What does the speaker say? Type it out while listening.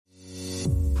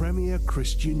Premier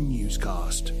Christian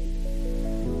Newscast.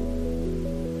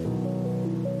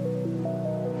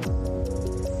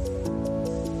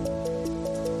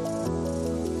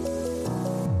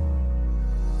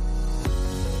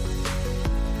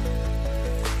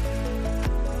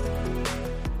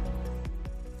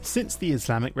 Since the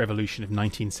Islamic Revolution of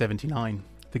 1979,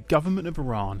 the government of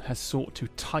Iran has sought to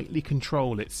tightly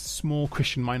control its small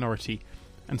Christian minority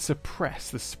and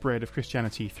suppress the spread of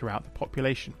Christianity throughout the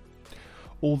population.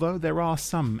 Although there are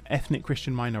some ethnic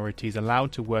Christian minorities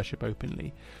allowed to worship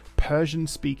openly,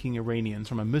 Persian-speaking Iranians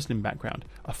from a Muslim background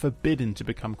are forbidden to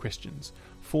become Christians,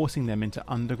 forcing them into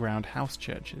underground house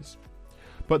churches.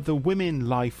 But the women,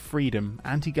 life, freedom,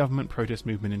 anti-government protest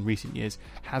movement in recent years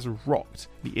has rocked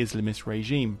the Islamist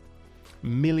regime.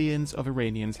 Millions of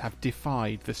Iranians have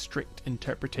defied the strict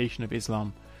interpretation of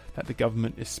Islam that the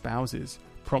government espouses,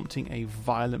 prompting a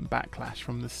violent backlash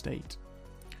from the state.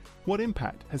 What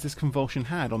impact has this convulsion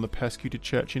had on the persecuted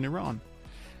church in Iran?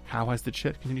 How has the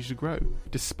church continued to grow,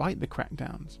 despite the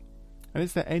crackdowns? And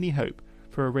is there any hope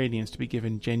for Iranians to be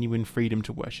given genuine freedom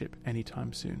to worship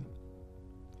anytime soon?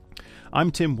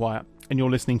 I'm Tim Wyatt, and you're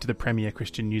listening to the Premier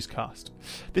Christian Newscast.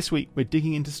 This week, we're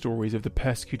digging into stories of the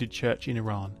persecuted church in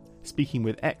Iran, speaking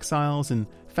with exiles and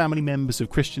family members of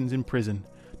Christians in prison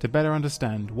to better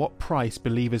understand what price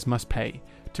believers must pay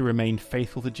to remain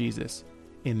faithful to Jesus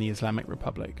in the Islamic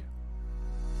Republic.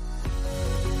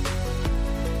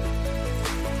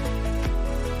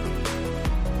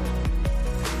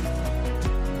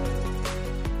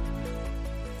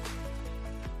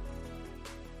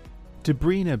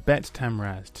 Debrina Bet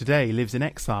Tamraz today lives in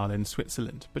exile in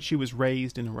Switzerland, but she was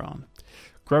raised in Iran.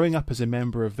 Growing up as a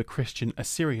member of the Christian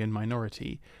Assyrian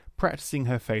minority, practicing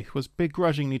her faith was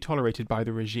begrudgingly tolerated by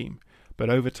the regime,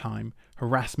 but over time,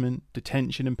 harassment,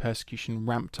 detention and persecution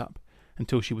ramped up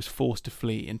until she was forced to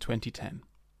flee in 2010.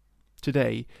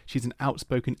 Today, she's an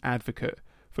outspoken advocate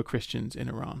for Christians in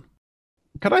Iran.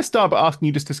 Can I start by asking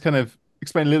you just to kind of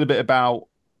explain a little bit about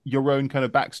your own kind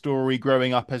of backstory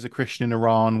growing up as a Christian in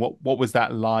Iran? What was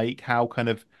that like? How kind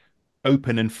of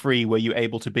open and free were you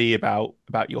able to be about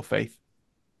your faith?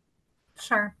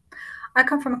 Sure. I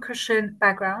come from a Christian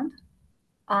background.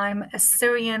 I'm a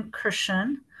Syrian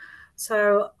Christian.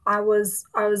 So I was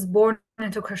born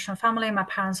into a Christian family. My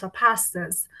parents are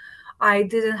pastors. I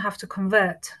didn't have to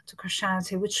convert to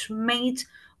Christianity, which made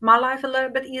my life a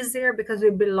little bit easier because we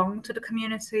belonged to the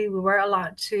community. We were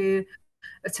allowed to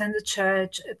attend the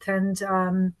church, attend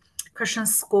Christian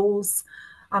schools.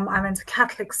 I went to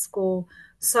Catholic school.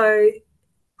 So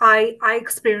I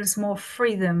experienced more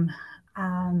freedom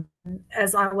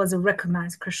as I was a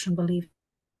recognized Christian believer.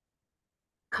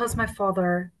 Because my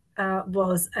father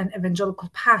was an evangelical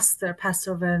pastor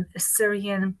of an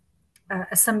Assyrian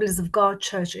Assemblies of God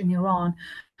church in Iran,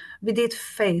 we did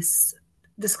face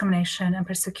discrimination and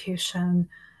persecution.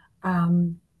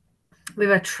 We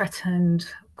were threatened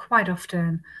quite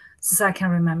often since I can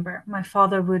remember. My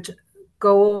father would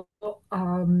go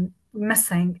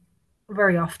missing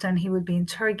very often. He would be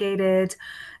interrogated.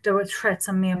 There were threats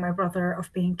on me and my brother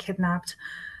of being kidnapped.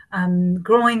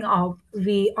 Growing up,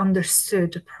 we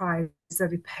understood the price that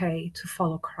we pay to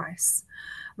follow Christ.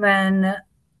 When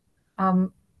I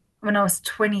was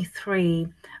 23,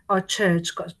 our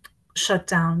church got shut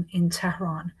down in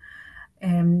Tehran.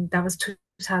 That was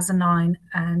 2009,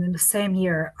 and in the same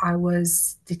year, I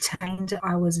was detained.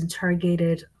 I was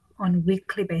interrogated on a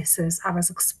weekly basis. I was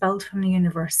expelled from the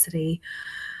university.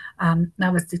 I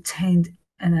was detained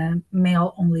in a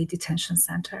male-only detention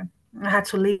center. I had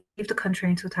to leave the country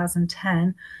in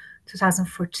 2010.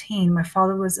 2014, my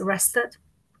father was arrested.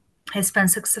 He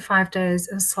spent 65 days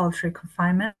in solitary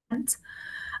confinement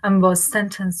and was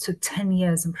sentenced to 10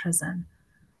 years in prison.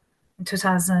 In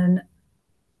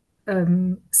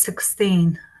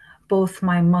 2016, both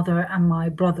my mother and my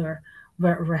brother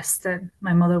were arrested.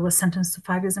 My mother was sentenced to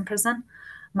 5 years in prison.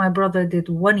 My brother did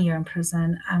 1 year in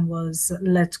prison and was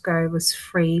let go, was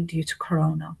free due to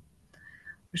Corona,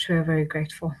 which we are very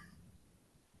grateful.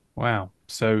 Wow.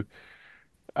 So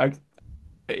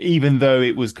even though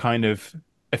it was kind of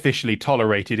officially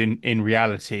tolerated, in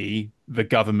reality, the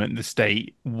government, the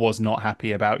state was not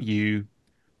happy about you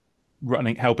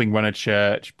helping run a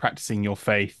church, practicing your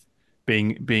faith,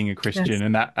 being a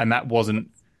Christian. Yes. and that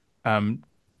wasn't,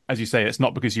 as you say, it's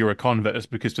not because you're a convert, it's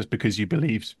because you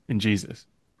believed in Jesus.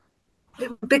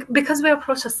 Because we are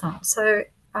Protestant, so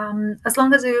as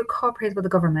long as you cooperate with the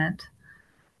government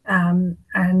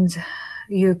and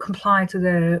you comply to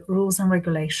the rules and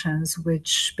regulations,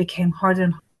 which became harder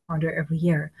and harder every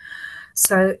year.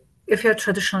 So if you're a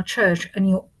traditional church and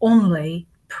you only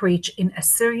preach in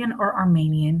Assyrian or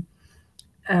Armenian,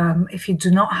 if you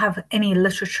do not have any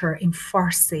literature in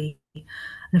Farsi, and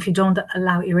if you don't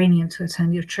allow Iranian to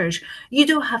attend your church, you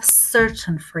do have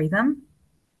certain freedom.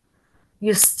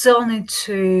 You still need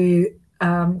to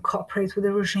cooperate with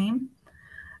the regime.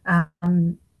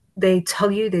 They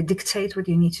tell you, they dictate what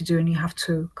you need to do, and you have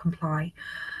to comply.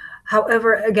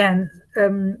 However, again,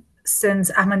 since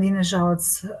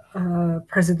Ahmadinejad's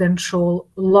presidential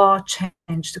law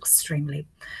changed extremely,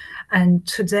 and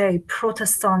today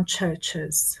Protestant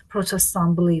churches,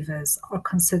 Protestant believers are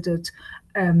considered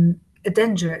a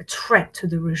danger, a threat to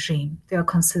the regime. They are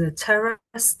considered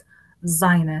terrorist,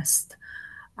 Zionist,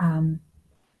 and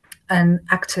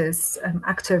actors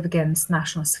active against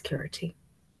national security.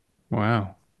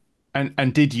 Wow.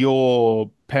 And did your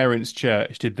parents'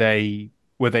 church, did they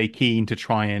were they keen to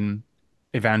try and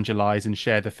evangelize and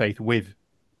share the faith with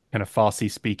kind of Farsi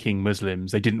speaking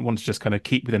Muslims? They didn't want to just kind of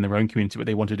keep within their own community, but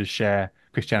they wanted to share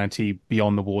Christianity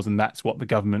beyond the walls, and that's what the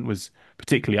government was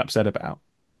particularly upset about.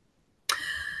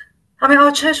 I mean,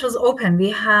 our church was open.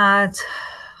 We had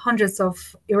hundreds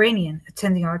of Iranian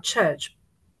attending our church.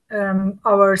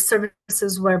 Our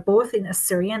services were both in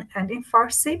Assyrian and in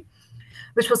Farsi,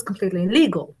 which was completely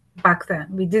illegal back then.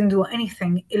 We didn't do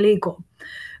anything illegal.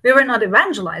 We were not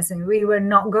evangelizing. We were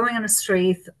not going on the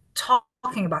street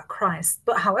talking about Christ.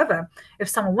 But however, if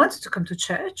someone wanted to come to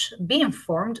church, be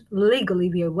informed, legally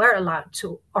we were allowed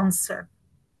to answer.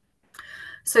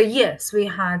 So yes, we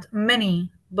had many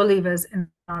believers in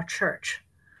our church,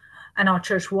 and our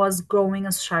church was growing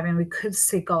and striving. We could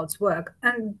see God's work,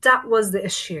 and that was the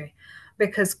issue,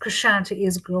 because Christianity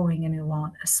is growing in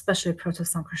Iran, especially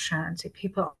Protestant Christianity.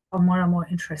 People are more and more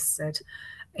interested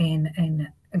in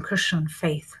Christian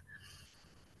faith,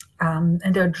 and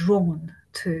they're drawn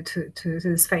to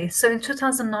this faith. So in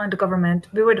 2009, the government,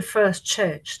 we were the first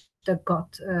church that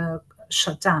got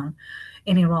shut down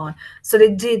in Iran. So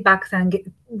they did back then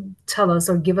tell us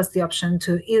or give us the option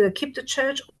to either keep the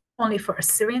church only for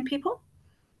Assyrian people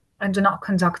and do not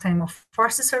conduct any more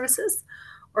Farsi services,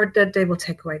 or that they will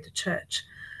take away the church.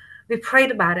 We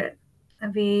prayed about it,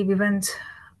 and we went,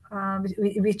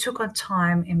 we took our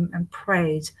time and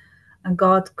prayed, and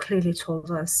God clearly told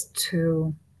us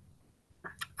to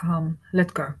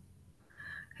let go.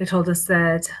 He told us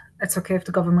that it's okay if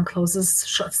the government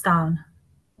shuts down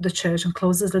the church and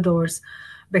closes the doors,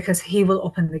 because he will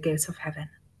open the gates of heaven.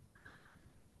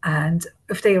 And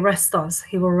if they arrest us,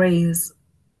 he will raise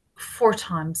 4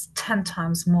 times, 10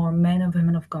 times more men and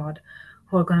women of God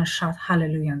who are going to shout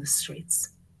hallelujah on the streets.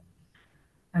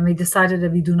 And we decided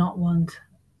that we do not want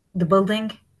the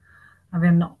building, and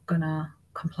we're not going to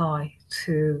comply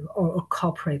to or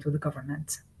cooperate with the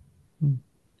government.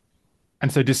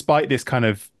 And so despite this kind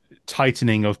of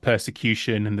tightening of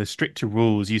persecution and the stricter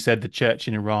rules, you said the church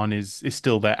in Iran is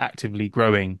still there actively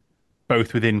growing,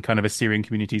 both within kind of Assyrian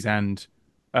communities and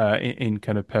in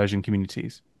kind of Persian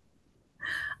communities.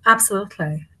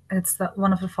 Absolutely. It's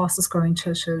one of the fastest growing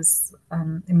churches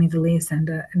in Middle East and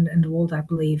in the world, I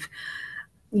believe.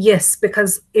 Yes,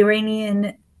 because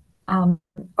Iranian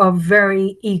are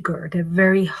very eager. They're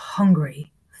very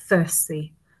hungry,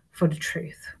 thirsty for the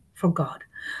truth, for God.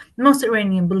 Most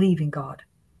Iranians believe in God.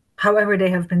 However, they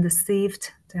have been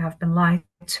deceived. They have been lied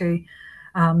to.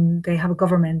 They have a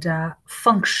government that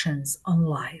functions on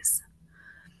lies.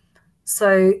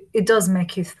 So it does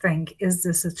make you think, is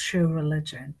this a true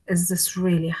religion? Is this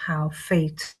really how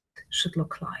faith should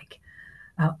look like?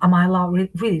 Am I allowed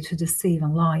really to deceive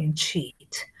and lie and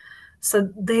cheat? So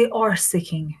they are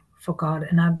seeking for God.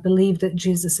 And I believe that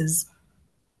Jesus is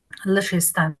literally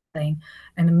standing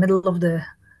in the middle of the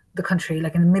country,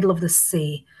 like in the middle of the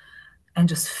sea, and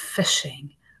just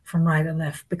fishing from right and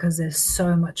left, because there's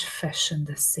so much fish in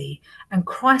the sea. And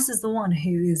Christ is the one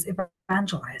who is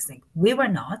evangelizing. We were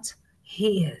not.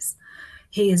 He is.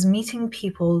 He is meeting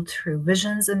people through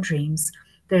visions and dreams.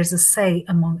 There's a say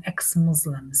among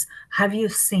ex-Muslims, have you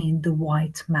seen the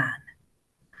white man?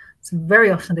 So very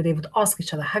often that they would ask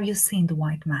each other, have you seen the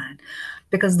white man?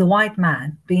 Because the white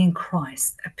man, being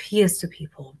Christ, appears to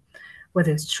people,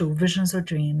 whether it's through visions or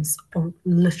dreams or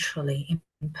literally in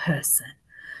person.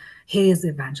 He is the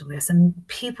evangelist, and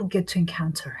people get to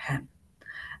encounter him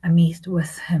and meet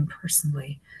with him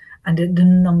personally. And the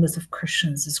numbers of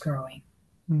Christians is growing.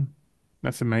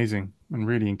 That's amazing and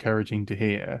really encouraging to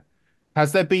hear.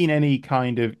 Has there been any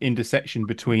kind of intersection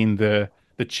between the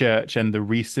church and the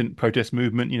recent protest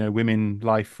movement, women,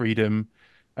 life, freedom,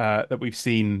 that we've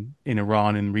seen in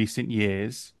Iran in recent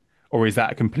years? Or is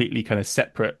that a completely kind of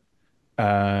separate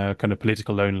kind of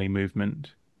political only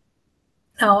movement?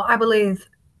 No, I believe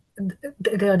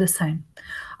they are the same.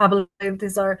 I believe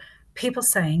these are people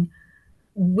saying,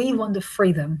 we want the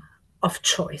freedom of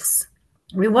choice.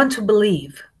 We want to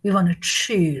believe. We want to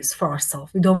choose for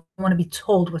ourselves. We don't want to be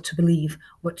told what to believe,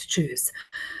 what to choose.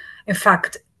 In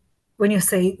fact, when you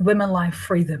say women life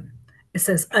freedom, it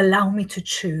says, allow me to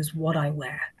choose what I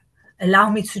wear. Allow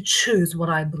me to choose what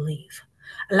I believe.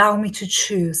 Allow me to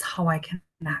choose how I can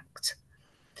act.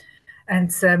 And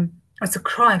it's a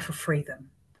cry for freedom.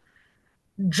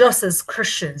 Just as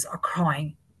Christians are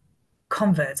crying,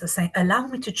 converts are saying, allow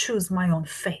me to choose my own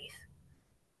faith,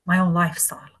 my own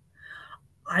lifestyle.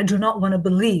 I do not want to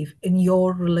believe in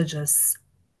your religious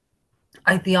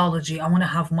ideology. I want to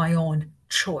have my own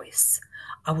choice.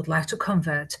 I would like to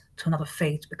convert to another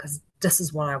faith because this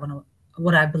is what I want to,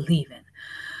 what I believe in.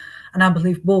 And I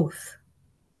believe both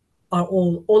are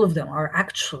all of them are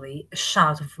actually a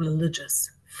shout of religious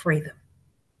freedom,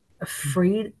 a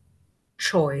free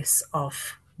choice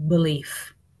of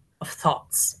belief, of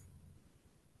thoughts.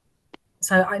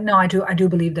 So I do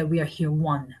believe that we are here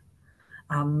one,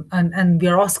 and we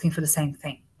are asking for the same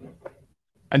thing.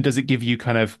 And does it give you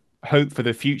kind of hope for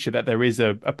the future that there is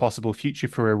a possible future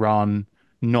for Iran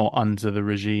not under the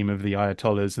regime of the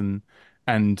Ayatollahs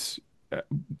and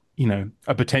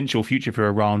a potential future for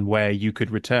Iran where you could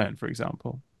return, for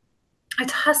example? It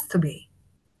has to be.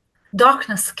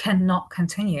 Darkness cannot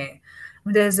continue.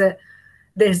 There's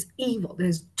evil,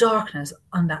 there's darkness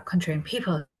on that country, and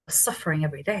people are suffering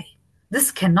every day. This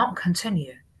cannot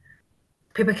continue.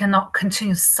 People cannot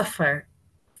continue to suffer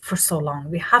for so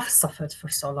long. We have suffered for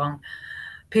so long.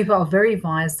 People are very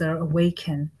wise, they're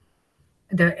awakened,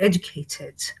 they're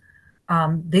educated.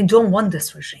 They don't want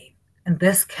this regime, and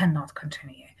this cannot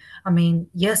continue. I mean,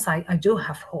 yes, I do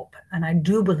have hope, and I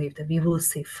do believe that we will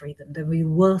see freedom, that we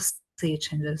will see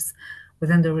changes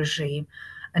within the regime,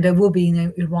 and there will be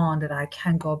in Iran that I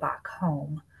can go back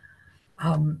home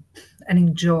and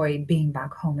enjoy being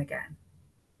back home again.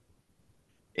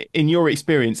 In your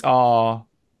experience, are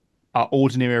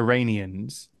ordinary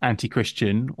Iranians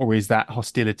anti-Christian, or is that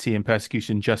hostility and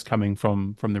persecution just coming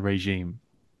from the regime?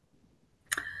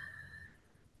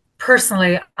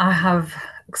 Personally, I have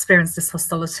experienced this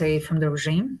hostility from the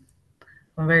regime,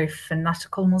 from very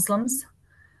fanatical Muslims.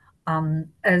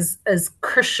 As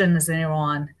Christians in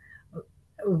Iran,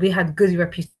 we had good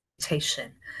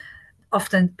reputation.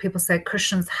 Often people say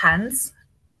Christians' hands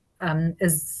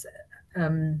is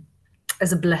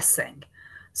a blessing.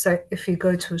 So if you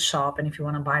go to a shop and if you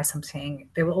want to buy something,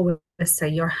 they will always say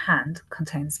your hand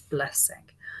contains blessing.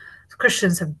 So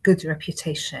Christians have good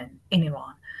reputation in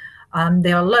Iran.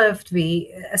 They are loved.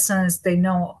 As soon as they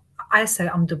know, I say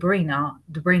I'm Dobrina.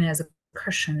 Dobrina is a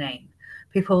Christian name.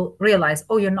 People realize,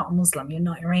 oh, you're not Muslim, you're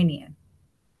not Iranian.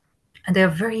 And they're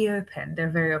very open. They're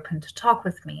very open to talk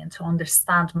with me and to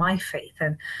understand my faith.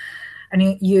 And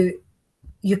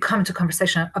you come to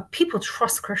conversation. People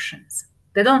trust Christians.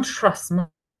 They don't trust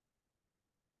Muslims.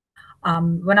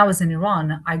 When I was in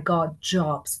Iran, I got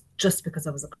jobs just because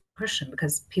I was a Christian,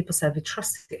 because people said, we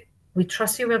trust you. We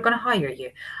trust you, we're going to hire you.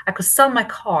 I could sell my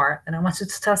car, and I wanted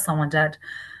to tell someone that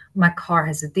my car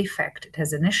has a defect, it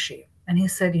has an issue. And he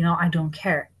said, I don't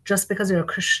care. Just because you're a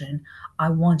Christian, I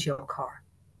want your car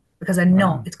because I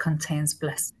know it contains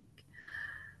blessing.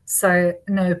 So,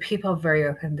 no, people are very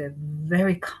open. They're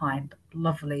very kind,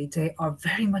 lovely. They are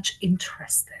very much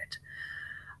interested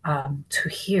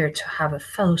to have a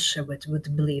fellowship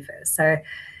with believers. So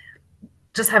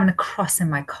just having a cross in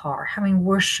my car, having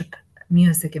worship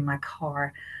music in my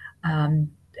car.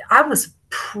 I was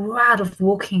proud of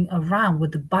walking around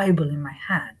with the Bible in my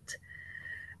hand.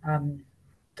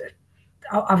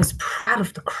 I was proud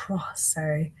of the cross,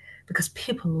 because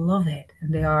people love it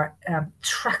and they are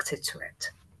attracted to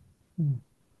it.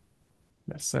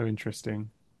 That's so interesting.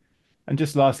 And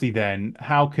just lastly, then,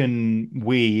 how can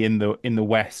we in the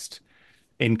West,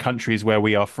 in countries where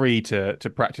we are free to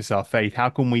practice our faith, how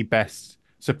can we best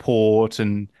support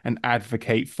and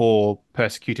advocate for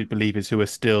persecuted believers who are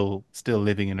still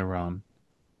living in Iran?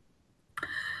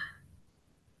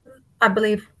 I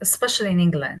believe, especially in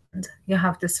England, you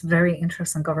have this very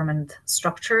interesting government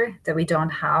structure that we don't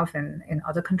have in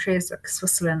other countries like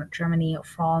Switzerland, or Germany, or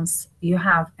France. You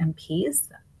have MPs,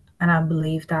 and I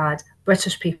believe that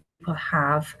British people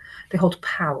they hold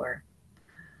power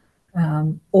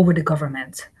over the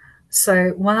government. So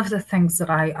one of the things that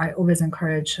I always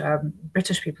encourage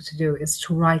British people to do is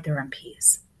to write their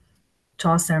MPs, to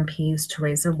ask their MPs to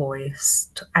raise their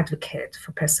voice, to advocate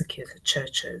for persecuted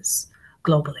churches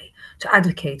globally, to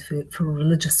advocate for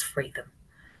religious freedom,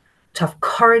 to have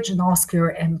courage and ask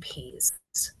your MPs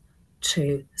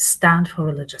to stand for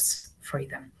religious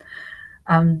freedom.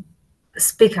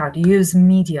 Speak out, use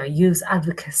media, use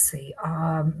advocacy,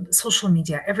 social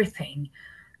media, everything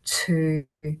to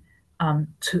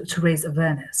raise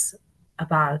awareness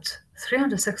about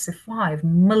 365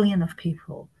 million of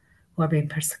people who are being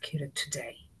persecuted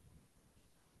today.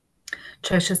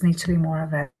 Churches need to be more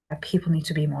aware, people need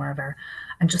to be more aware,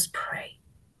 and just pray.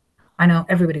 I know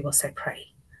everybody will say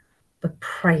pray, but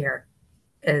prayer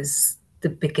is the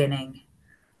beginning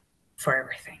for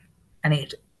everything. And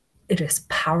it is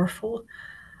powerful.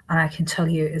 And I can tell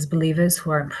you, as believers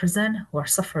who are in prison, who are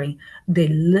suffering, they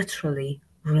literally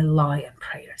rely on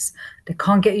prayers. They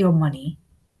can't get your money,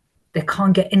 they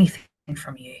can't get anything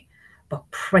from you, but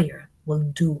prayer will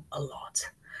do a lot.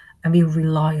 And we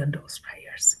rely on those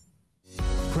prayers.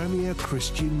 Premier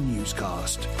Christian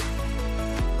Newscast.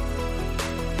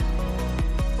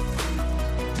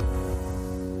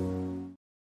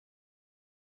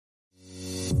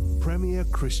 Premier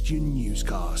Christian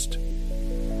Newscast.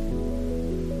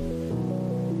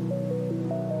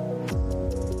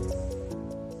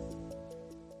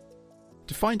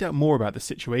 To find out more about the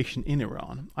situation in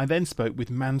Iran, I then spoke with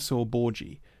Mansour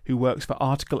Borji, who works for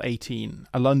Article 18,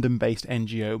 a London-based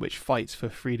NGO which fights for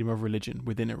freedom of religion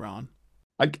within Iran.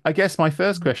 I guess my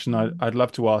first question I'd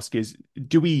love to ask is,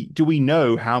 do we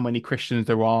know how many Christians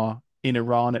there are in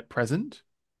Iran at present?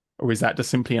 Or is that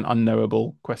just simply an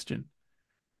unknowable question?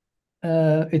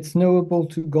 It's knowable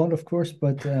to God, of course,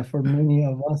 but for many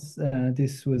of us,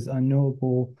 this was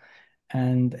unknowable,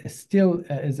 and still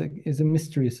is a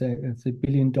mystery. It's a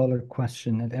billion-dollar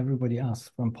question that everybody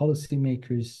asks, from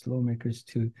policymakers, lawmakers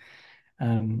to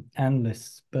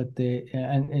analysts. But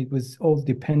and it was all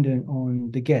dependent on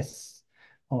the guess,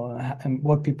 and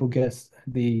what people guess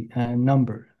the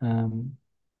number.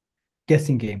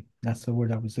 Guessing game. That's the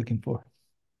word I was looking for.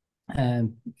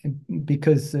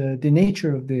 Because the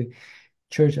nature of the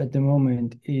church at the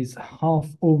moment is half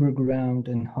overground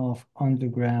and half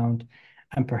underground,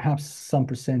 and perhaps some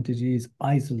percentages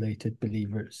isolated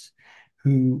believers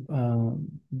who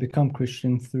become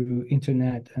Christian through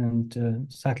internet and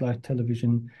satellite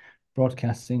television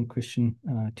broadcasting Christian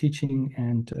teaching,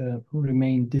 and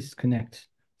remain disconnected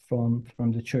from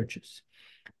the churches.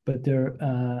 But there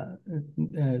are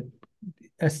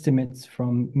estimates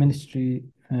from ministry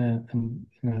and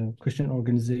Christian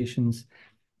organizations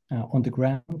on the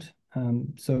ground.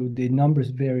 So the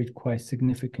numbers varied quite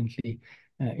significantly.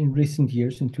 In recent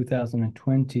years, in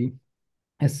 2020,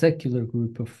 a secular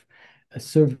group of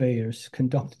surveyors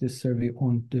conducted a survey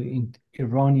on the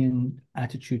Iranian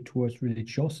attitude towards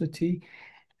religiosity.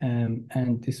 And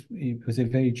it was a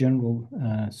very general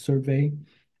survey.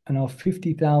 And of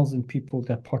 50,000 people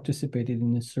that participated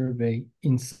in the survey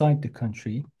inside the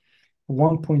country,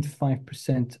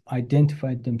 1.5%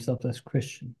 identified themselves as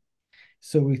Christian.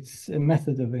 So it's a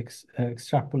method of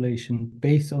extrapolation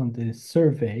based on the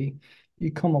survey.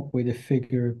 You come up with a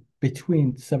figure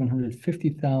between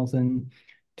 750,000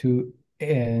 to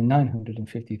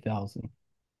 950,000.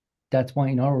 That's why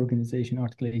in our organization,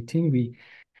 Article 18, we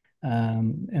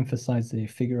emphasize the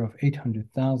figure of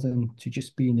 800,000 to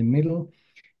just be in the middle,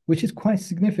 which is quite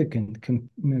significant,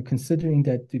 considering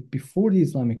that before the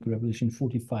Islamic Revolution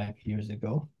 45 years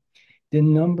ago, the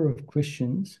number of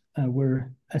Christians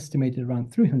were estimated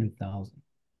around 300,000.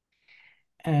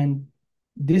 And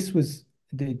this was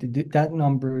that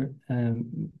number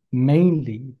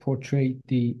mainly portrayed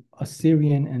the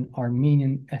Assyrian and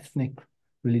Armenian ethnic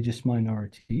religious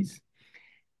minorities.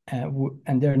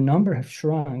 And their number have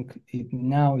shrunk.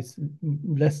 Now it's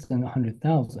less than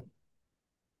 100,000.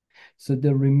 So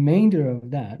the remainder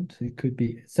of that, it could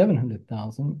be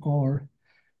 700,000, or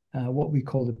what we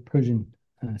call the Persian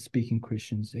speaking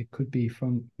Christians. It could be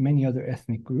from many other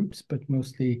ethnic groups, but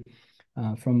mostly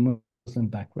from Muslim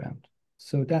background.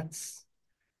 So that's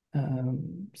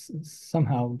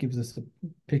somehow gives us a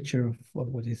picture of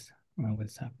what is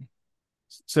happening.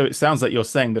 So it sounds like you're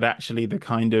saying that actually the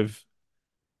kind of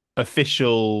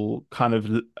official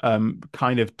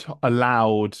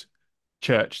allowed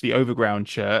church, the overground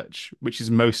church, which is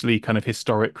mostly kind of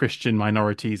historic Christian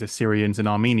minorities, Assyrians and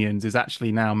Armenians, is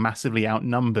actually now massively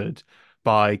outnumbered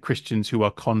by Christians who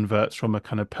are converts from a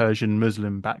kind of Persian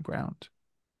Muslim background.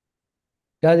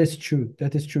 That is true.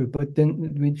 That is true. But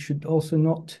then we should also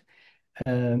not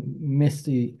miss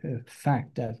the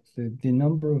fact that the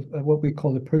number of what we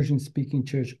call the Persian-speaking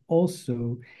church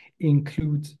also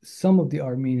includes some of the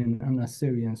Armenian and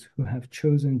Assyrians who have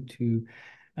chosen to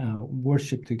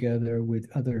worship together with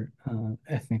other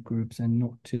ethnic groups and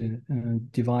not to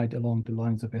divide along the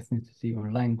lines of ethnicity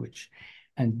or language.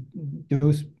 And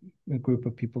those group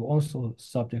of people also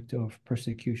subject of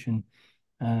persecution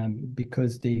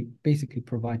because they basically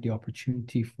provide the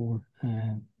opportunity for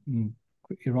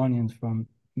Iranians from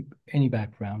any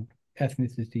background,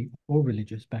 ethnicity or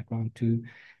religious background, to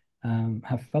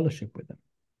have fellowship with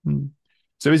them.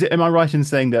 So am I right in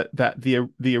saying that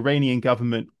the Iranian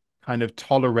government kind of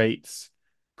tolerates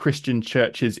Christian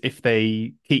churches if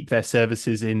they keep their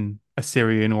services in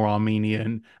Assyrian or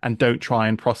Armenian and don't try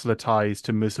and proselytize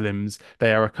to Muslims?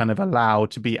 They are kind of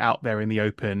allowed to be out there in the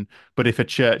open. But if a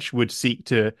church would seek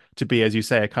to be, as you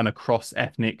say, a kind of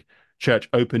cross-ethnic church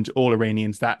open to all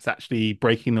Iranians, that's actually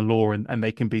breaking the law, and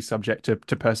they can be subject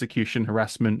to persecution,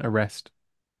 harassment, arrest.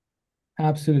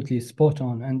 Absolutely spot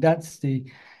on. And that's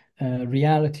the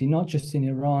reality, not just in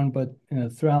Iran, but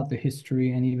throughout the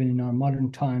history and even in our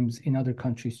modern times in other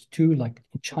countries too, like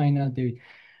in China, the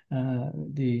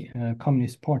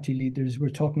Communist Party leaders were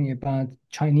talking about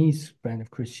Chinese brand of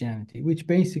Christianity, which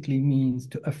basically means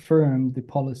to affirm the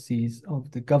policies of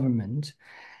the government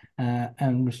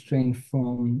and restrain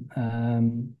from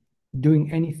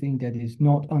doing anything that is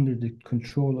not under the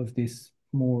control of these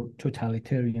more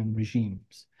totalitarian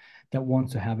regimes that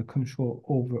want to have a control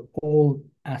over all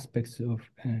aspects of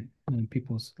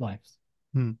people's lives.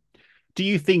 Hmm. Do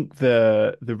you think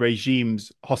the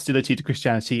regime's hostility to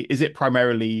Christianity, is it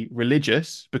primarily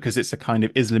religious because it's a kind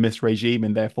of Islamist regime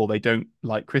and therefore they don't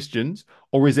like Christians,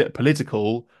 or is it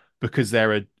political because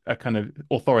they're a kind of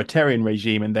authoritarian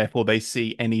regime and therefore they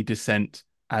see any dissent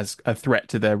as a threat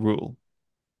to their rule?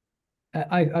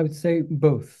 I would say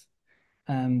both.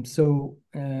 So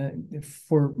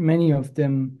for many of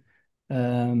them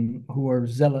who are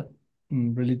zealot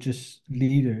religious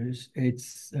leaders,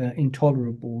 it's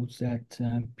intolerable that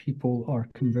people are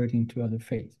converting to other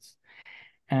faiths.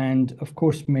 And of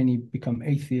course, many become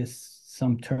atheists,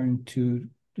 some turn to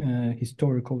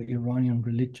historical Iranian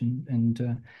religion,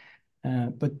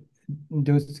 but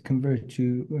those that convert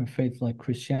to faith like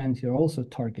Christianity are also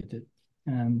targeted.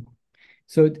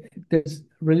 So there's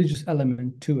religious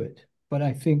element to it. But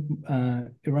I think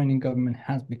Iranian government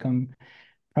has become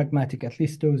pragmatic, at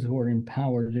least those who are in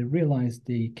power. They realize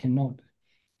they cannot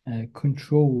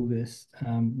control this.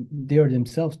 They are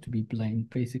themselves to be blamed,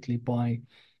 basically, by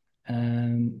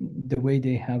the way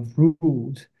they have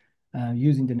ruled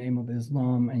using the name of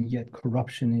Islam, and yet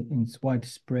corruption is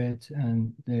widespread,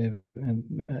 and the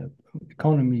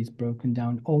economy is broken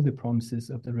down. All the promises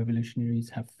of the revolutionaries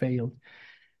have failed.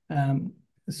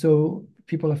 So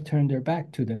people have turned their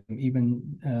back to them, even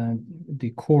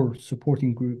the core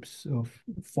supporting groups of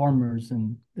farmers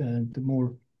and the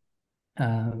more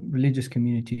religious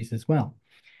communities as well.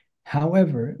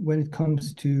 However, when it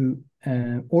comes to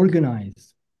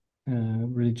organized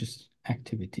religious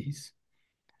activities,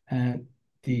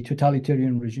 the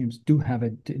totalitarian regimes do have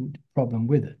a problem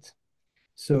with it.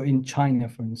 So in China,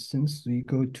 for instance, you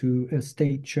go to a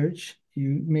state church,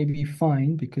 you may be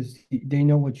fine because they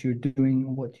know what you're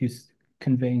doing, what you're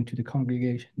conveying to the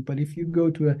congregation. But if you go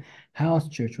to a house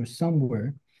church or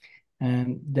somewhere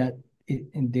that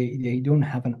they don't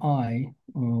have an eye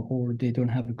or they don't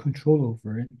have a control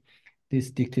over it, this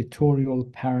dictatorial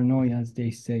paranoia, as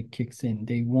they say, kicks in.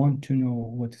 They want to know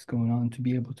what is going on to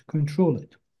be able to control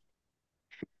it.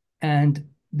 And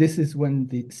this is when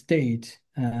the state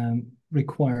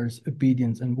requires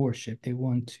obedience and worship. They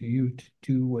want you to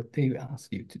do what they ask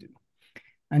you to do.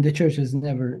 And the church has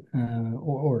never,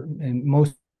 or in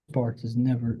most parts, has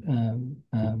never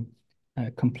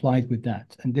complied with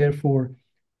that. And therefore,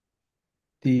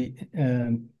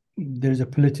 there's a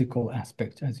political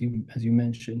aspect, as you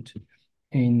mentioned,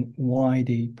 in why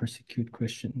they persecute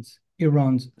Christians.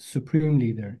 Iran's supreme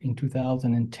leader in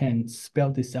 2010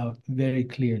 spelled this out very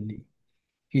clearly.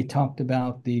 He talked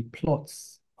about the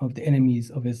plots of the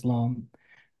enemies of Islam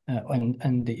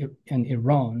and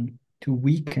Iran to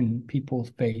weaken people's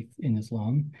faith in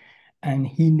Islam. And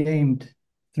he named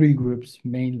three groups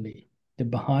mainly: the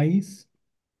Baha'is,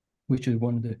 which is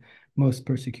one of the most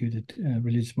persecuted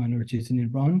religious minorities in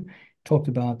Iran, talked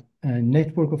about a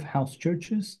network of house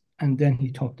churches, and then he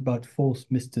talked about false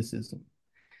mysticism,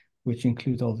 which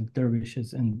includes all the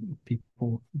dervishes and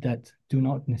people that do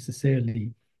not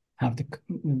necessarily have the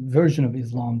version of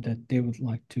Islam that they would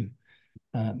like to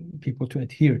people to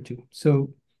adhere to.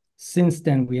 So since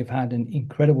then, we have had an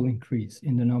incredible increase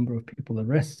in the number of people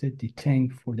arrested,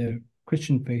 detained for their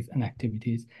Christian faith and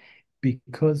activities,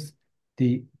 because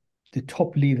the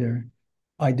top leader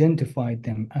identified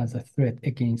them as a threat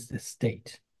against the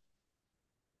state.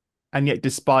 And yet,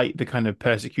 despite the kind of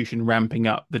persecution ramping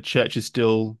up, the church is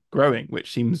still growing,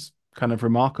 which seems kind of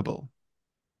remarkable.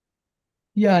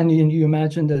 Yeah, and you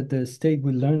imagine that the state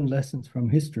will learn lessons from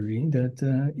history that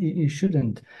it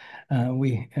shouldn't.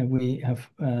 We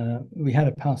had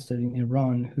a pastor in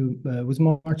Iran who was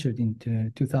martyred in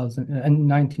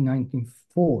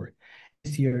 1994.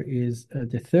 This year is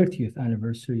the 30th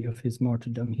anniversary of his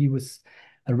martyrdom. He was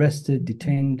arrested,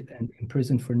 detained, and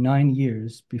imprisoned for 9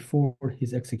 years before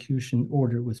his execution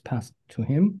order was passed to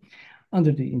him.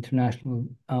 Under the international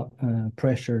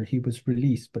pressure, he was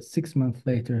released, but 6 months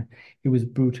later, he was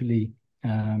brutally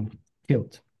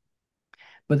killed.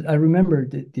 But I remember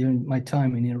that during my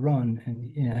time in Iran,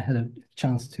 and I had a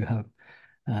chance to have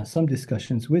some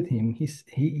discussions with him.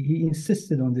 He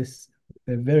insisted on this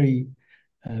very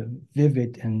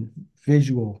vivid and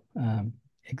visual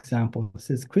example. It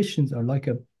says Christians are like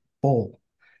a ball.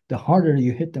 The harder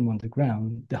you hit them on the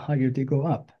ground, the higher they go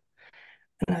up.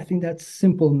 And I think that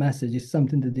simple message is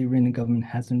something that the Iranian government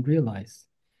hasn't realized.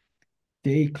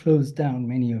 They closed down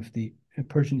many of the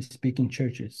Persian-speaking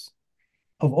churches.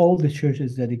 Of all the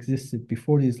churches that existed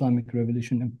before the Islamic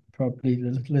Revolution and probably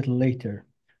a little later,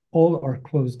 all are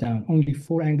closed down. Only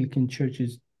 4 Anglican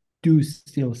churches do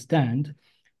still stand,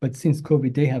 but since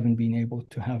COVID, they haven't been able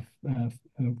to have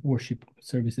worship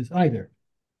services either.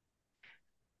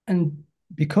 And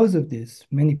because of this,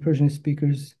 many Persian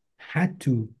speakers had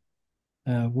to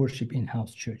worship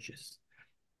in-house churches,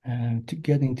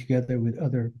 getting together with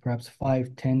other, perhaps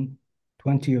 5, 10,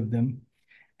 20 of them.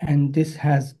 And this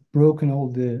has broken all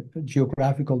the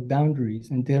geographical boundaries,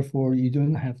 and therefore you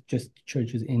don't have just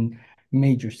churches in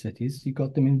major cities, you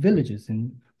got them in villages,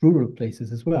 in rural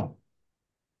places as well.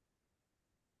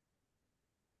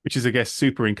 Which is, I guess,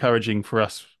 super encouraging for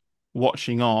us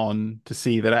watching on to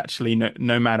see that actually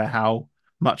no matter how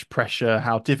much pressure,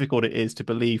 how difficult it is to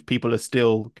believe, people are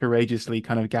still courageously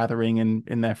kind of gathering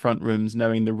in their front rooms,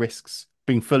 knowing the risks,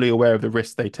 being fully aware of the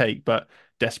risks they take, but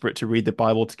desperate to read the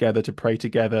Bible together, to pray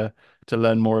together, to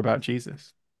learn more about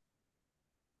Jesus.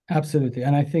 Absolutely.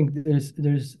 And I think there's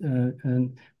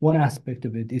one aspect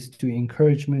of it is to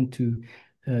encouragement to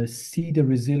see the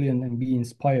resilience and be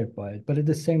inspired by it. But at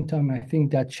the same time, I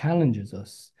think that challenges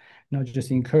us, not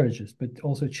just encourages, but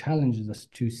also challenges us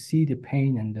to see the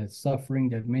pain and the suffering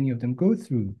that many of them go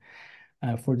through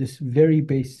for this very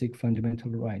basic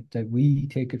fundamental right that we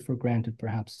take it for granted,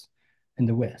 perhaps in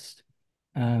the West.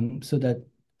 So that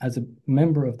as a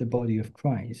member of the body of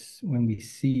Christ, when we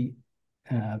see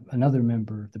another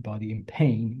member of the body in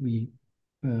pain, we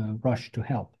rush to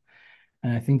help.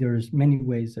 And I think there's many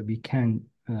ways that we can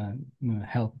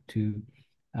help to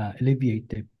alleviate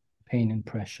the pain and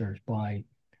pressure by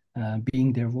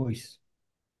being their voice.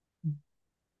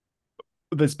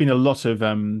 There's been a lot of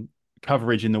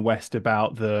coverage in the West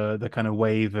about the kind of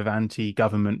wave of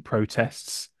anti-government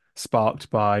protests sparked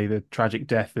by the tragic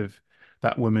death of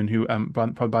that woman who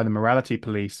by the morality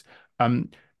police.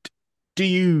 Do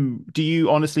you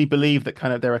honestly believe that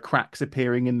kind of there are cracks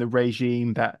appearing in the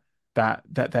regime, that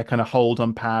their kind of hold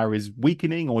on power is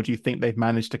weakening, or do you think they've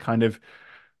managed to kind of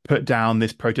put down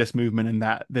this protest movement and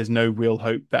that there's no real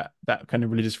hope that kind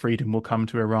of religious freedom will come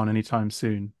to Iran anytime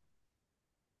soon?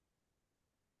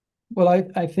 Well,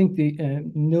 I think the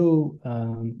no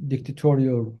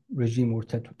dictatorial regime or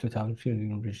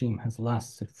totalitarian regime has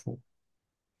lasted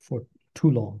for too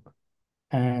long.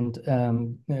 And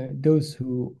those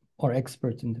who are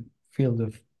experts in the field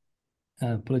of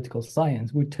political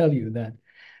science would tell you that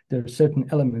there are certain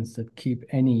elements that keep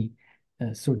any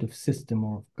sort of system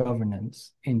or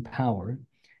governance in power.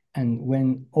 And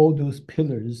when all those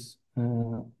pillars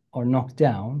are knocked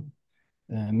down,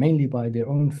 mainly by their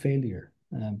own failure,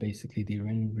 basically the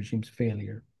Iranian regime's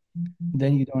failure,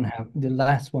 then you don't have, the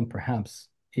last one perhaps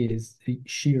is the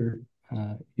sheer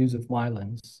use of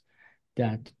violence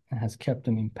that has kept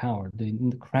them in power. The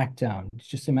crackdown,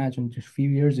 just imagine just a few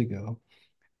years ago,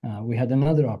 we had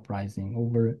another uprising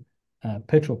over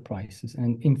petrol prices,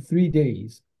 and in 3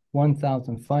 days,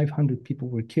 1,500 people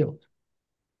were killed.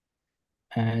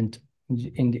 And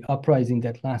in the uprising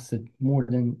that lasted more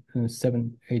than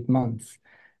 7-8 months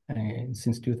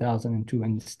since 2002,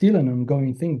 and still an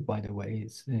ongoing thing, by the way,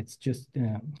 it's just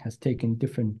has taken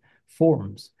different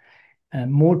forms.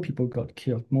 More people got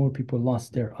killed, more people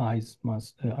lost their eyes,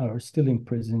 are still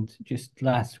imprisoned. Just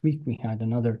last week, we had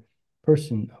another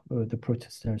person, the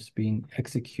protesters, being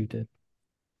executed.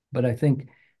 But I think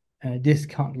this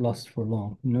can't last for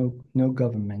long. No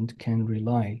government can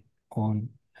rely on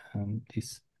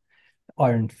this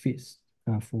iron fist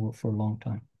for a long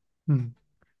time.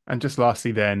 And just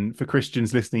lastly then, for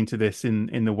Christians listening to this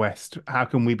in the West, how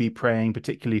can we be praying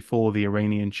particularly for the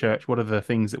Iranian church? What are the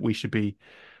things that we should be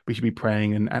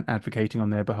praying and advocating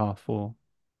on their behalf for?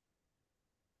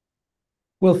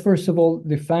 Well, first of all,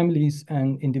 the families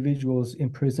and individuals in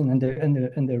prison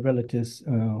and their relatives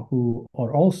who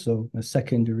are also a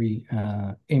secondary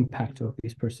impact of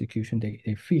this persecution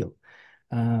they feel.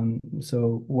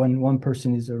 So when one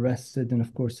person is arrested, then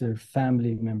of course their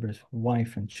family members,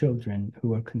 wife and children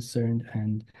who are concerned,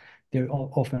 and they're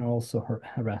often also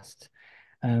harassed.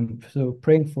 So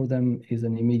praying for them is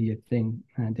an immediate thing,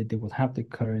 and that they will have the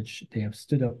courage. They have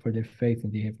stood up for their faith,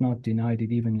 and they have not denied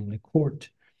it even in the court.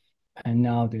 And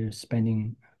now they're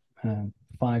spending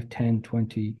 5, 10,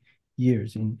 20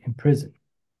 years in prison.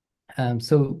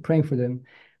 So praying for them,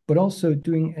 but also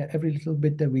doing every little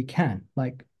bit that we can.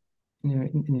 Like,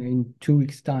 in 2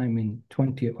 weeks' time,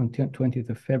 on 20th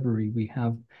of February, we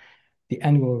have the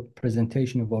annual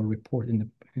presentation of our report in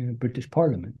the British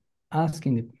Parliament,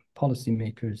 asking the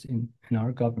policymakers in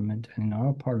our government and in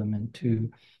our parliament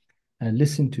to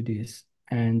listen to this.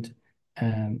 And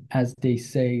as they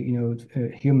say,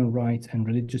 human rights and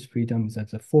religious freedom is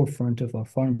at the forefront of our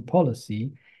foreign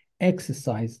policy,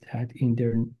 exercise that in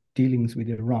their dealings with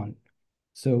Iran.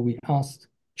 So we asked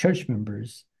church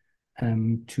members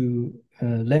to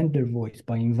lend their voice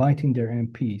by inviting their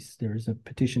MPs. There is a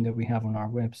petition that we have on our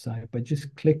website, but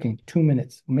just clicking 2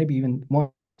 minutes, maybe even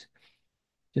more,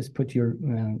 just put your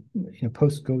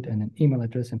postcode and an email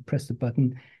address and press the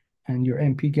button, and your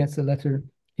MP gets a letter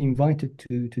invited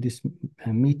to this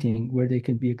meeting where they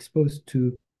can be exposed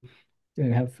to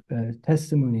have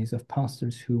testimonies of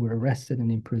pastors who were arrested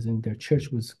and imprisoned. Their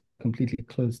church was completely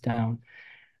closed down,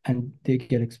 and they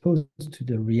get exposed to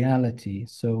the reality.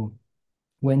 So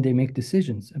when they make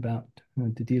decisions about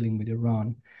the dealing with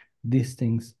Iran, these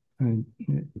things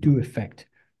do affect.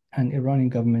 And Iranian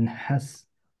government has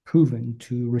proven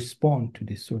to respond to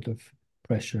this sort of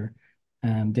pressure.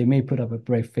 They may put up a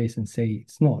brave face and say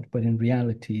it's not, but in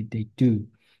reality, they do,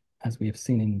 as we have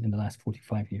seen in the last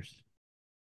 45 years.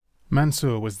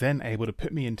 Mansour was then able to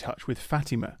put me in touch with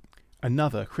Fatima,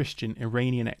 another Christian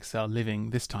Iranian exile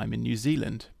living this time in New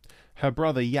Zealand. Her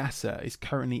brother Yasser is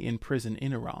currently in prison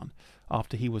in Iran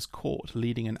after he was caught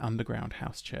leading an underground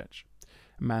house church.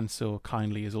 Mansour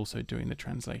kindly is also doing the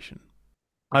translation.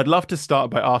 I'd love to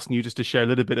start by asking you just to share a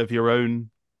little bit of your own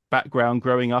background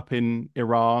growing up in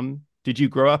Iran. Did you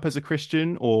grow up as a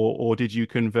Christian, or did you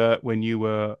convert when you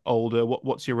were older?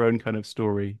 What's your own kind of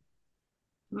story?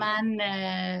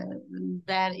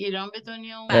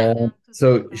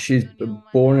 So she's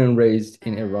born and raised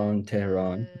in Iran,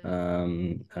 Tehran,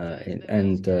 and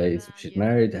she's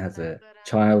married, has a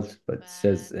child, but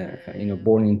says,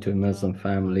 born into a Muslim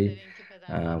family.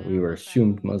 We were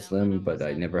assumed Muslim, but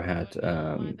I never had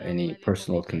any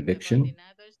personal conviction.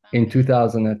 In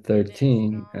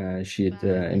 2013, she had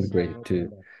immigrated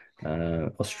to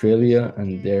Australia,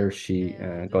 and there she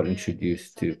got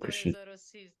introduced to Christian.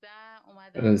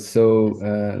 And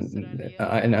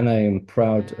I am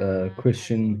proud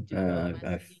Christian.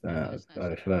 I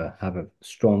have a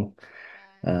strong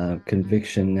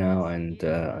conviction now, and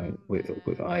I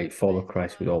follow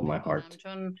Christ with all my heart.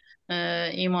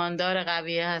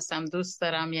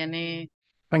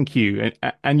 Thank you.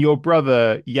 And your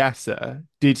brother Yasser,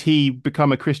 did he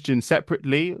become a Christian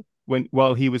separately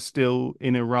while he was still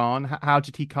in Iran? How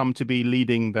did he come to be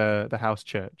leading the house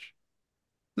church?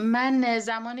 So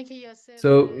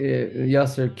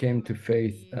Yasser came to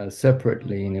faith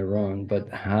separately in Iran, but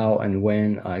how and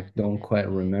when I don't quite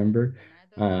remember.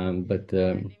 But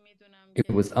it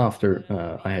was after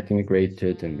I had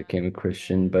immigrated and became a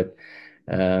Christian. But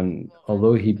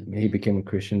although he became a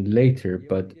Christian later,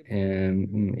 but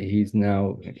he's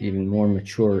now even more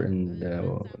mature, and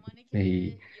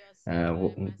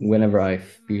whenever I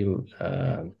feel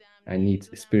I need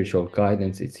spiritual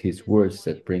guidance, it's his words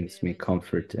that brings me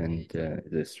comfort, and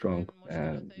the strong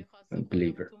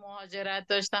believer.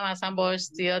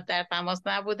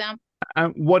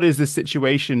 And what is the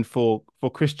situation for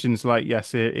Christians like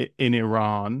Yasser in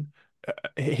Iran?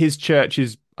 His church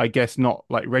is, I guess, not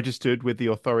like registered with the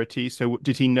authorities. So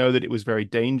did he know that it was very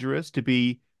dangerous to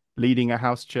be leading a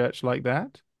house church like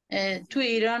that? So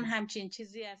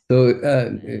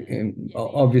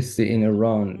obviously in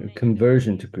Iran,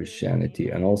 conversion to Christianity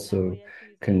and also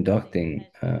conducting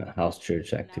house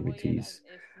church activities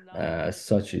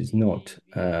such is not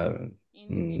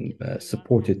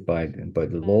supported by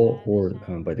the law or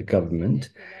by the government.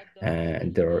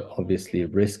 And there are obviously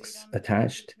risks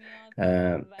attached.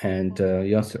 And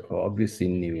Yasser obviously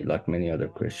knew, like many other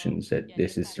Christians, that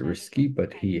this is risky,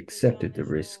 but he accepted the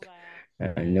risk,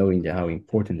 knowing how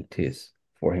important it is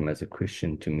for him as a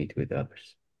Christian to meet with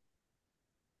others.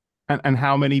 And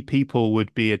how many people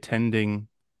would be attending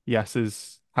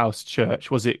Yasser's house church?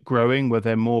 Was it growing? Were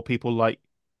there more people like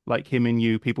him and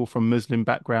you, people from Muslim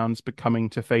backgrounds, becoming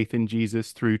to faith in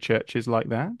Jesus through churches like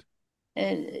that? So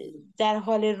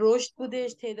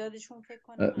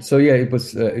yeah, it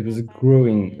was a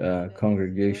growing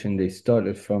congregation. They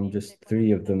started from just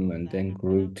 3 of them and then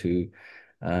grew to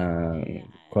uh,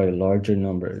 quite a larger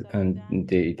number. And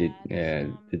the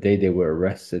day they were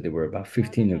arrested, there were about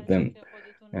 15 of them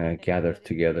gathered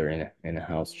together in a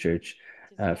house church.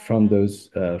 From those,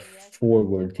 four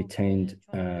were detained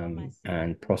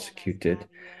and prosecuted.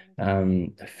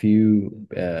 A few,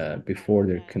 before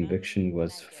their conviction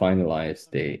was finalized,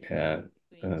 they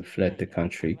fled the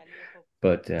country,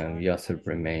 but Yasser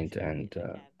remained, and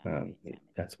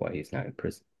that's why he's now in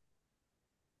prison.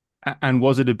 And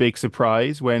was it a big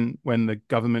surprise when the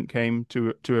government came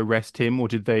to arrest him, or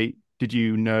did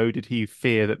you know, did he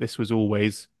fear that this was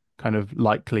always kind of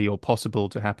likely or possible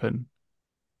to happen?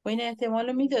 و این احتمال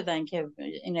رو میدادن که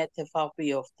این اتفاق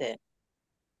بیفته.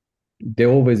 They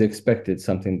always expected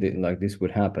something like this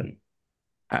would happen.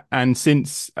 And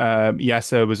since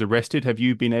Yasser was arrested, have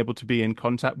you been able to be in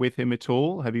contact with him at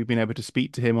all? Have you been able to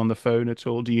speak to him on the phone at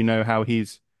all? Do you know how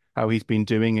he's been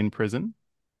doing in prison?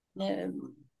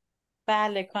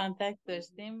 بله کانتکت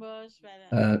داشتیم باش.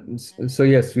 So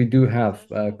yes, we do have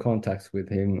contacts with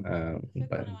him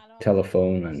by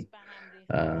telephone, and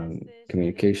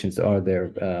communications are there.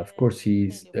 Of course,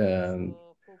 he's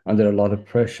under a lot of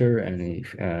pressure, and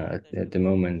at the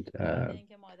moment,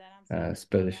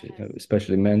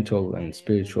 especially mental and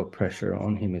spiritual pressure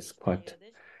on him is quite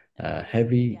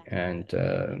heavy, and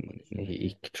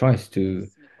he tries to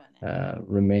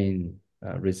remain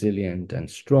resilient and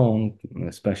strong,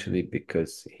 especially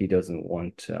because he doesn't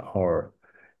want our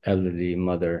elderly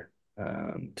mother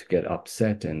to get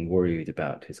upset and worried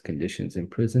about his conditions in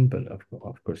prison. But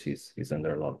of course, he's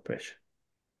under a lot of pressure.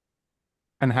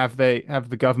 And have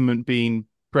the government been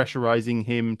pressurizing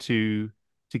him to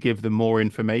give them more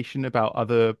information about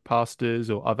other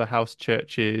pastors or other house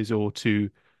churches, or to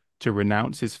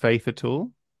renounce his faith at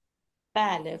all?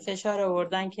 بله فشار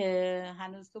آوردن که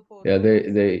هنوز تو Yeah,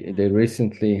 they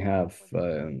recently have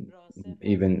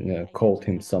even called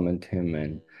him, summoned him,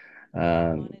 and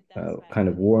kind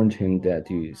of warned him that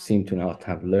you seem to not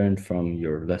have learned from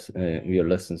your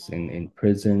lessons in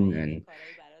prison, and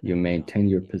you maintain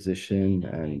your position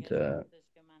and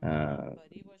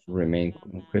remain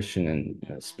Christian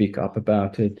and speak up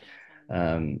about it.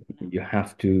 You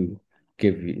have to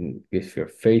give your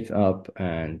faith up,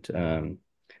 and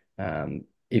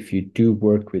if you do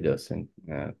work with us and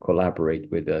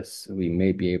collaborate with us, we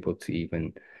may be able to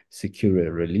even secure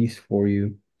a release for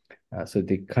you. So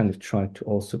they kind of try to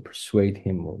also persuade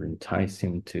him or entice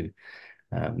him to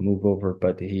move over,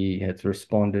 but he has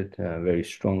responded very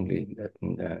strongly that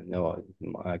no,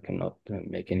 I cannot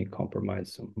make any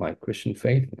compromise on my Christian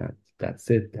faith. That's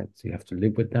it. You have to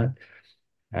live with that.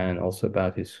 And also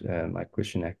about my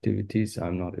Christian activities,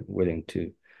 I'm not willing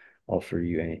to offer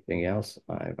you anything else.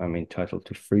 I'm entitled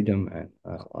to freedom, and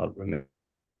I'll remember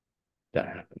that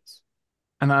happens.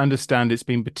 And I understand it's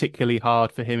been particularly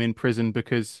hard for him in prison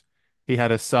because he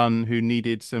had a son who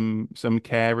needed some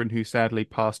care and who sadly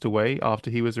passed away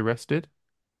after he was arrested.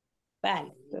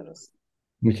 بله درست.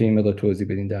 میتونیم مقدار توضیح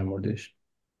بدین در موردش؟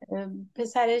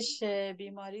 پسرش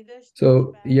بیماری داشت.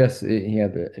 So yes, he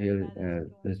had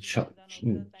a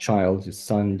child, his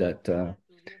son, that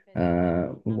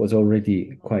was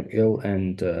already quite ill,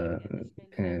 and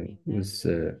was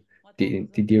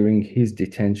during his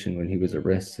detention when he was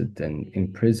arrested and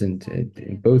imprisoned,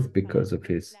 both because of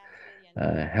his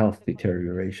health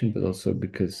deterioration, but also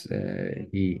because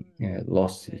he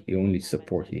lost the only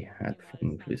support he had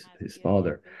from his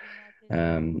father.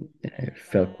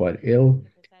 Felt quite ill,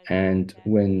 and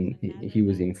when he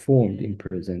was informed in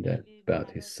prison about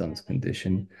his son's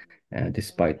condition,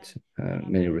 despite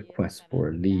many requests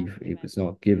for leave, it was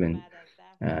not given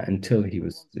until he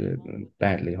was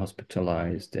badly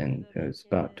hospitalized and was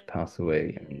about to pass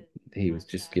away, and he was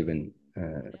just given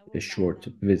a short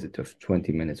visit of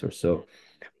 20 minutes or so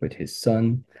with his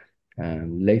son.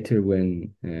 Later,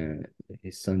 when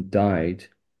his son died,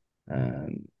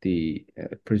 the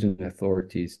prison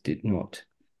authorities did not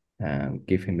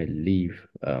give him a leave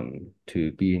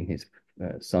to be in his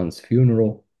son's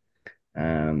funeral,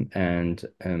 and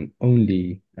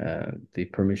only the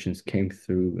permissions came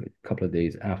through a couple of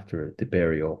days after the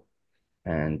burial,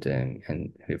 and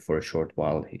for a short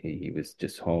while he was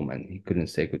just home, and he couldn't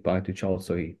say goodbye to Charles,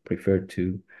 so he preferred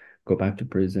to go back to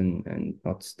prison and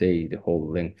not stay the whole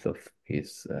length of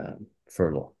his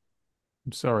furlough.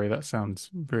 I'm sorry, that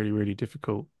sounds really, really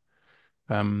difficult.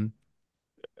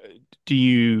 Do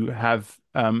you have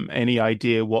any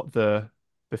idea what the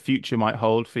future might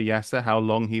hold for Yasser? How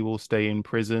long he will stay in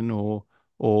prison, or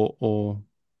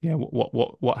yeah,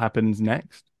 what happens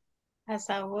next?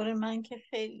 تصور من که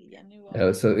خیلی یعنی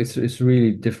So it's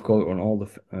really difficult on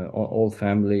all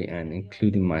family and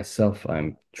including myself.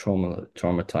 I'm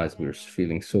traumatized. We're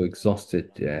feeling so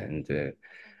exhausted and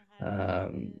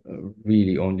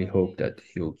really only hope that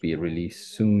he'll be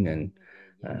released soon and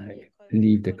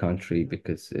leave the country,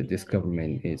 because this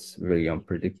government is very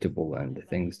unpredictable, and the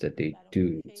things that they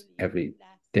do, every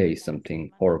day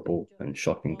something horrible and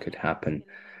shocking could happen.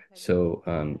 So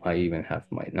I even have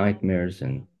my nightmares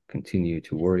and continue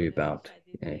to worry about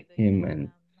him and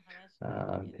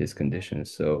his conditions.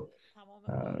 So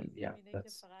yeah,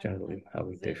 that's generally how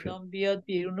they feel. بیاد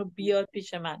بیرون و بیاد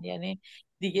پیش من، یعنی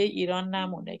دیگه ایران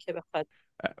نمونه که بخواد.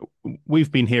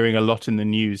 We've been hearing a lot in the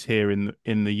news here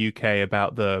in the UK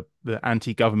about the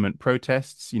anti-government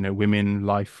protests, women,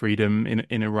 life, freedom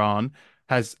in Iran.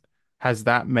 Has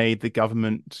that made the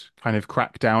government kind of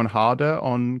crack down harder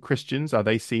on Christians? Are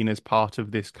they seen as part of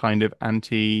this kind of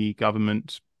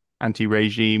anti-government,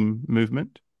 anti-regime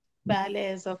movement?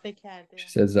 She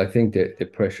says, I think that the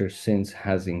pressure since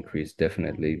has increased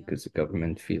definitely, because the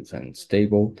government feels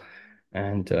unstable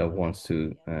and wants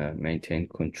to maintain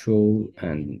control,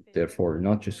 and therefore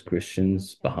not just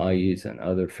Christians, Baha'is and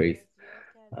other faith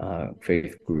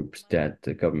groups that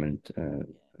the government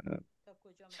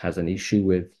has an issue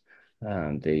with.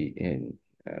 They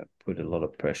put a lot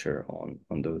of pressure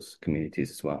on those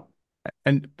communities as well.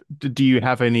 And do you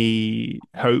have any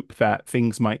hope that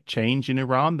things might change in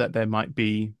Iran, that there might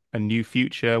be a new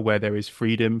future where there is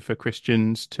freedom for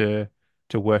Christians to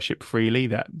worship freely,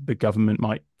 that the government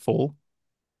might fall?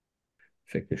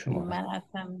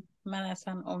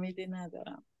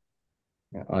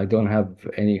 I don't have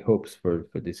any hopes for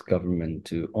this government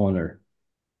to honor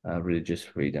religious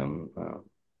freedom.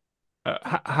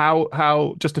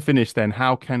 How just to finish then,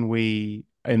 how can we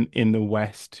in the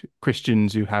West,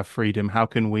 Christians who have freedom, how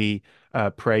can we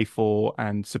pray for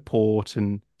and support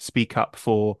and speak up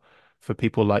for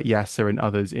people like Yasser and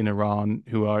others in Iran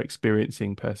who are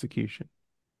experiencing persecution?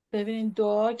 So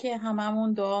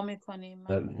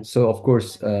of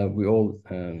course we all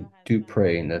do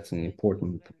pray, and that's an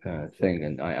important thing,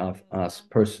 and I have asked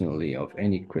personally of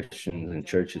any Christians and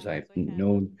churches I've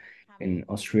known in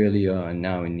Australia and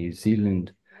now in New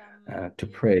Zealand to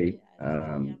pray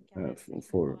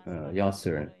for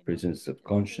Yasser and prisoners of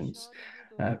conscience.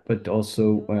 But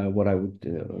also what I would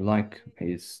like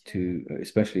is to,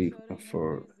 especially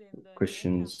for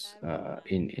Christians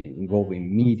involved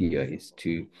in media, is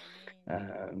to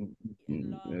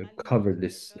cover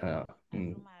this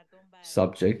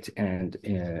subject and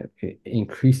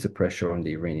increase the pressure on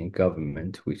the Iranian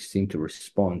government, which seem to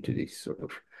respond to this sort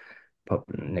of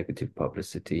negative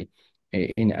publicity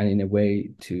in a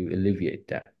way to alleviate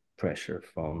that pressure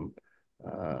from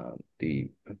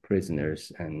the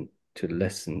prisoners and to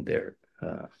lessen their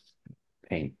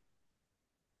pain.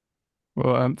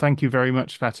 Well, thank you very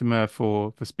much, Fatima,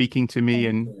 for speaking to me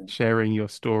and sharing your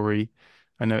story.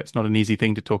 I know it's not an easy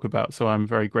thing to talk about, so I'm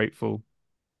very grateful.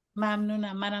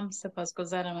 ممنونم. منم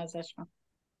سپاسگزارم ازشون.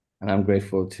 And I'm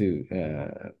grateful to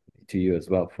you as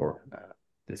well for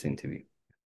this interview.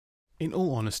 In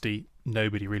all honesty,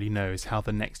 nobody really knows how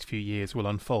the next few years will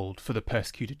unfold for the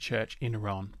persecuted church in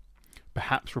Iran.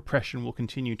 Perhaps repression will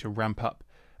continue to ramp up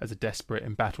as a desperate,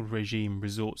 embattled regime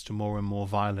resorts to more and more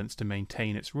violence to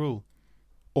maintain its rule.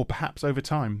 Or perhaps over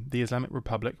time, the Islamic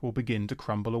Republic will begin to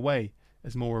crumble away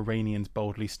as more Iranians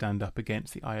boldly stand up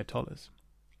against the Ayatollahs.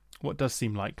 What does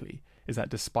seem likely is that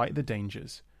despite the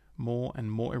dangers, more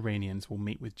and more Iranians will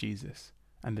meet with Jesus,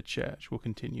 and the church will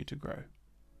continue to grow.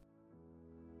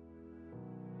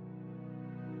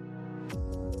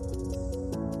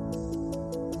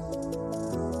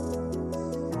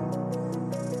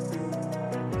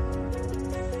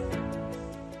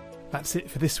 That's it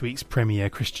for this week's Premier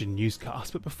Christian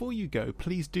Newscast, but before you go,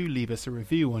 please do leave us a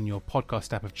review on your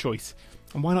podcast app of choice,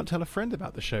 and why not tell a friend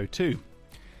about the show too?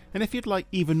 And if you'd like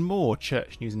even more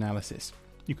church news analysis,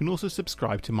 you can also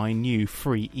subscribe to my new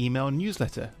free email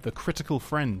newsletter, The Critical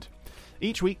Friend.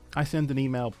 Each week, I send an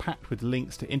email packed with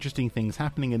links to interesting things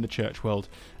happening in the church world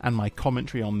and my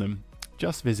commentary on them.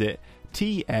 Just visit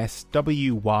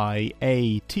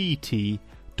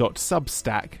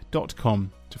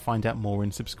tswyatt.substack.com to find out more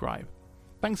and subscribe.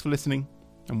 Thanks for listening,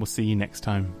 and we'll see you next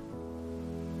time.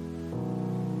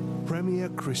 Premier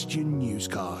Christian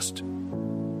Newscast.